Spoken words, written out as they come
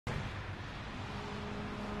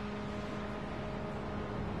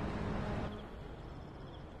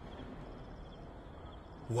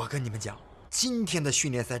我跟你们讲，今天的训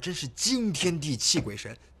练赛真是惊天地泣鬼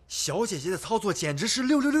神，小姐姐的操作简直是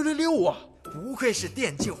66666啊！不愧是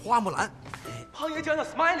电竞花木兰。胖爷讲讲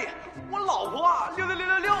Smiley， 我老婆啊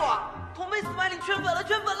，66666啊，同辈 Smiley 圈粉了，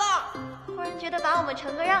圈粉了。忽然觉得把我们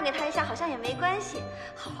成哥让给他一下好像也没关系，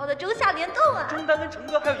好好的中下联动啊！中单跟成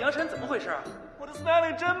哥还有杨晨怎么回事？我的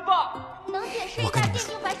Smiley 真棒！能解释一下《电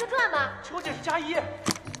竞白蛇传》吗？求解释加1。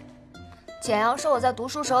简阳是我在读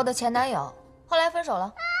书时候的前男友，后来分手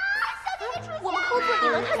了。我们扣字你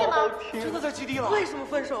能看见吗？真的在基地了？为什么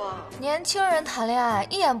分手啊？年轻人谈恋爱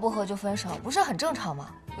一言不合就分手，不是很正常吗？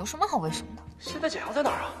有什么好为什么的？现在简阳在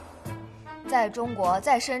哪儿啊？在中国，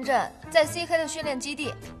在深圳，在 CK 的训练基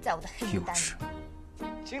地，在我的黑名单里。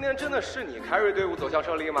今天真的是你 carry 队伍走向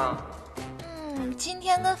胜利吗？今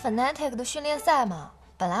天跟 Fnatic 的训练赛嘛，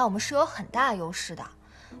本来我们是有很大优势的，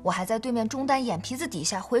我还在对面中单眼皮子底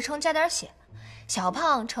下回城加点血。小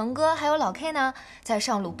胖、成哥还有老 K 呢，在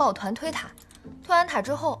上路抱团推塔。推完塔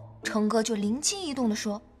之后，成哥就灵机一动地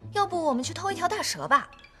说：“要不我们去偷一条大蛇吧？”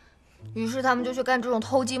于是他们就去干这种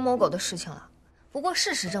偷鸡摸狗的事情了。不过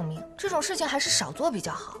事实证明，这种事情还是少做比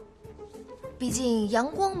较好。毕竟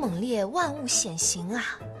阳光猛烈，万物显形啊！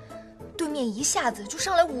对面一下子就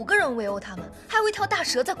上来5个人围殴他们，还有一条大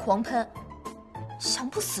蛇在狂喷，想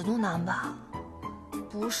不死都难吧？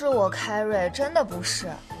不是我carry，真的不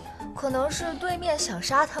是。可能是对面想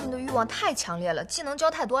杀他们的欲望太强烈了，技能教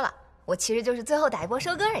太多了。我其实就是最后打一波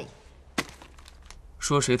收割而已。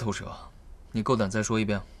说谁偷蛇？你够胆再说一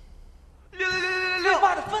遍666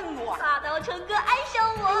爸的愤怒啊！霸道成哥爱上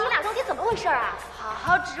我，你俩到底怎么回事啊？好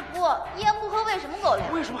好直播，一言不合为什么狗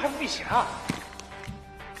粮？为什么还不避嫌啊？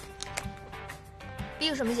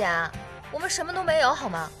避什么嫌啊？我们什么都没有好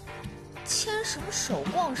吗？牵什么手，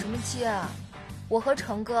逛什么街啊？我和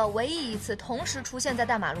成哥唯一一次同时出现在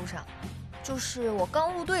大马路上，就是我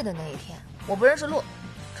刚入队的那一天。我不认识路，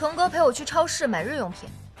成哥陪我去超市买日用品，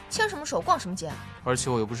牵什么手逛什么街啊？而且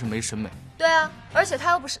我又不是没审美。对啊，而且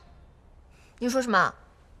他又不是……你说什么？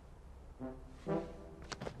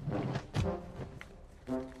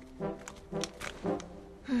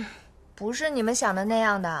不是你们想的那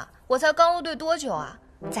样的。我才刚入队多久啊？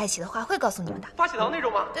在一起的话会告诉你们的。发血糖那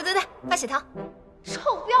种吗？对，发血糖。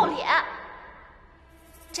臭不要脸！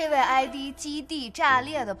这位 ID 基地炸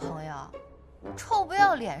裂的朋友，臭不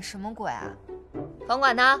要脸什么鬼啊？房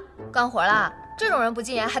管呢？干活啦？这种人不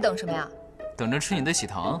禁言还等什么呀？等着吃你的喜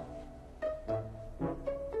糖。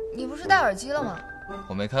你不是戴耳机了吗？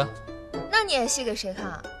我没开。那你演戏给谁看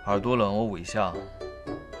啊？耳朵冷，我捂一下。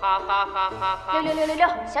哈哈哈哈哈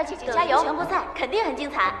！66666，小姐姐加油！全部赛肯定很精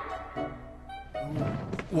彩。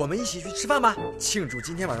我们一起去吃饭吧，庆祝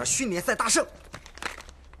今天晚上训练赛大胜。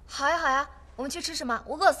好呀，我们去吃什么？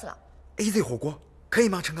我饿死了。AZ 火锅可以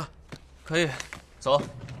吗，成哥？可以，走。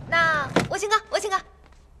那我请客。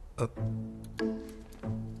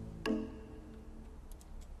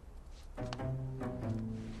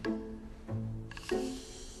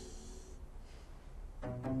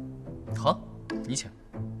好，你请。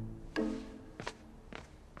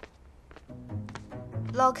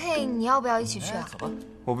老 K， 你要不要一起去啊？走吧。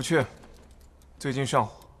我不去，最近上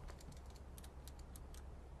火。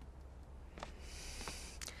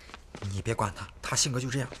你别管他，他性格就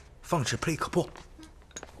这样，放吃 play 可破。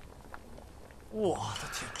我的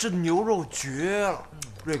天，这牛肉绝了！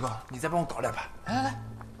瑞哥，你再帮我搞2盘。来，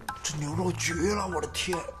这牛肉绝了！我的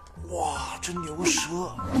天，哇，这牛舌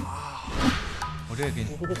啊！我这个给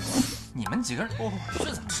你。你们几个人，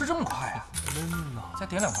这怎么吃这么快啊？再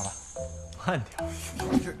点2盘吧。慢点，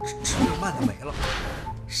吃着慢的没了。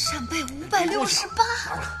扇贝568，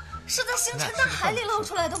是在星辰大海里捞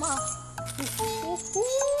出来的吗？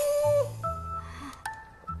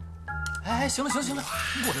哎，行了，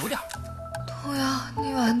你给我留点。对呀，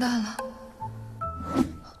你完蛋了。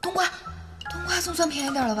冬瓜总算便宜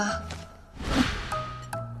点了吧？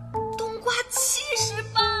冬瓜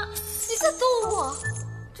78，你在逗我？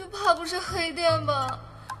这怕不是黑店吧？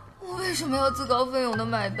我为什么要自告奋勇的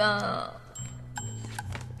买单啊？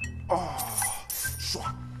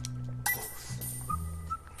爽！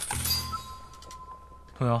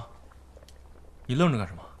童瑶，你愣着干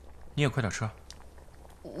什么？你也快点吃。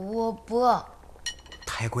我不饿。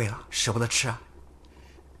太贵了，舍不得吃啊。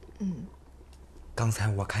刚才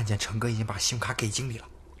我看见成哥已经把信用卡给经理了，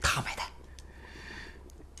他买单。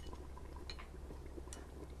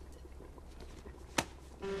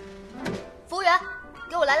服务员，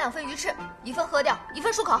给我来2份鱼翅，1份喝掉，1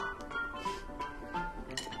份漱口。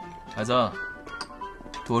孩子，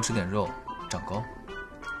多吃点肉，长高。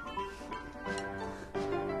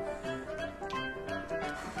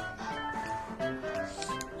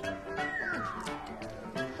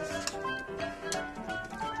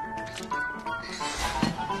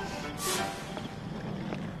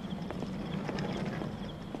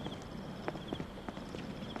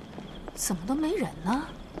怎么都没人呢？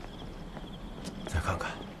再看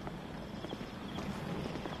看，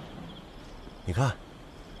你看，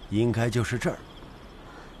应该就是这儿。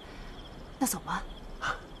那走吧。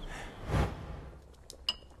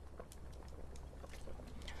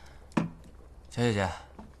小姐姐，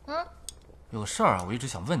有个事儿啊，我一直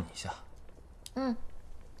想问你一下。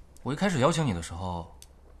我一开始邀请你的时候，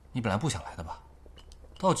你本来不想来的吧？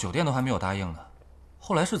到酒店都还没有答应呢，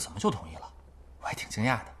后来是怎么就同意了？我还挺惊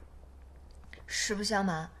讶的。实不相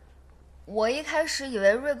瞒，我一开始以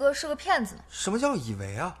为瑞哥是个骗子呢。什么叫以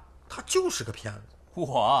为啊？他就是个骗子。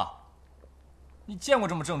你见过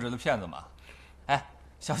这么正直的骗子吗？哎，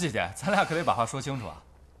小姐姐，咱俩可得把话说清楚啊！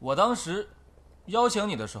我当时邀请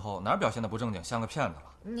你的时候，哪儿表现的不正经，像个骗子了？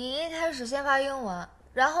你一开始先发英文，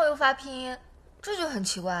然后又发拼音，这就很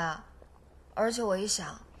奇怪啊！而且我一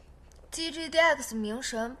想 ，DGDX 明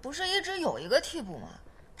神不是一直有一个替补吗？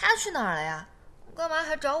他去哪儿了呀？干嘛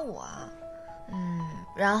还找我啊？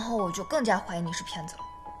然后我就更加怀疑你是骗子了。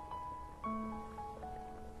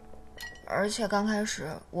而且刚开始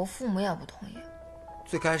我父母也不同意。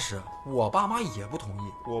最开始我爸妈也不同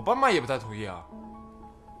意，我爸妈也不太同意啊。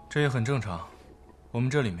这也很正常。我们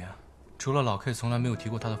这里面除了老 K 从来没有提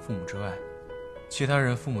过他的父母之外，其他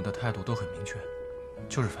人父母的态度都很明确，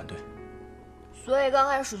就是反对。所以刚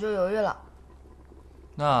开始就犹豫了。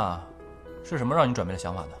那是什么让你转变了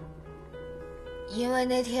想法呢？因为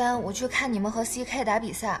那天我去看你们和 CK 打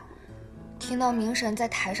比赛，听到明神在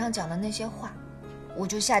台上讲的那些话，我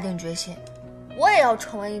就下定决心，我也要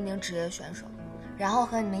成为一名职业选手，然后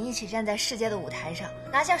和你们一起站在世界的舞台上，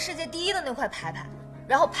拿下世界第一的那块牌牌，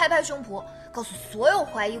然后拍拍胸脯，告诉所有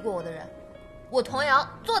怀疑过我的人，我童谣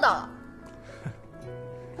做到了。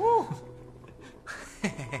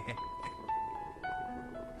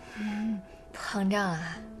膨胀了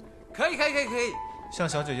啊！可以，向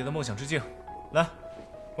小姐姐的梦想致敬。来，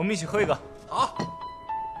我们一起喝一个。好，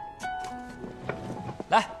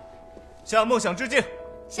来，向梦想致敬。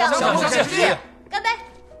向梦想致敬！干杯！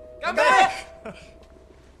干杯！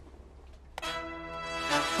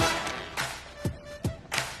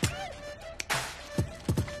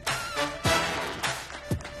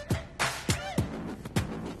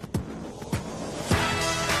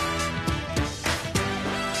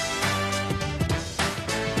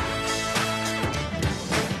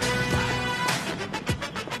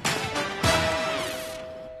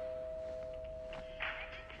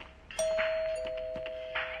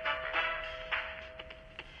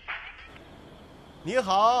你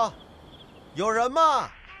好，有人吗？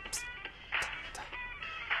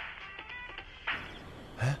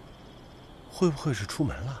哎，会不会是出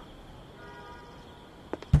门了？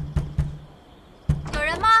有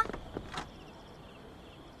人吗？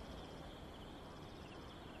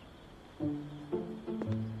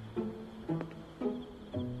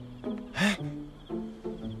哎，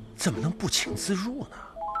怎么能不请自入呢？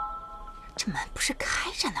这门不是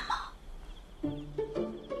开着呢吗？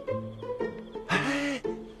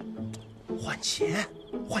换鞋，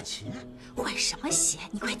换鞋，换什么鞋？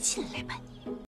你快进来吧你！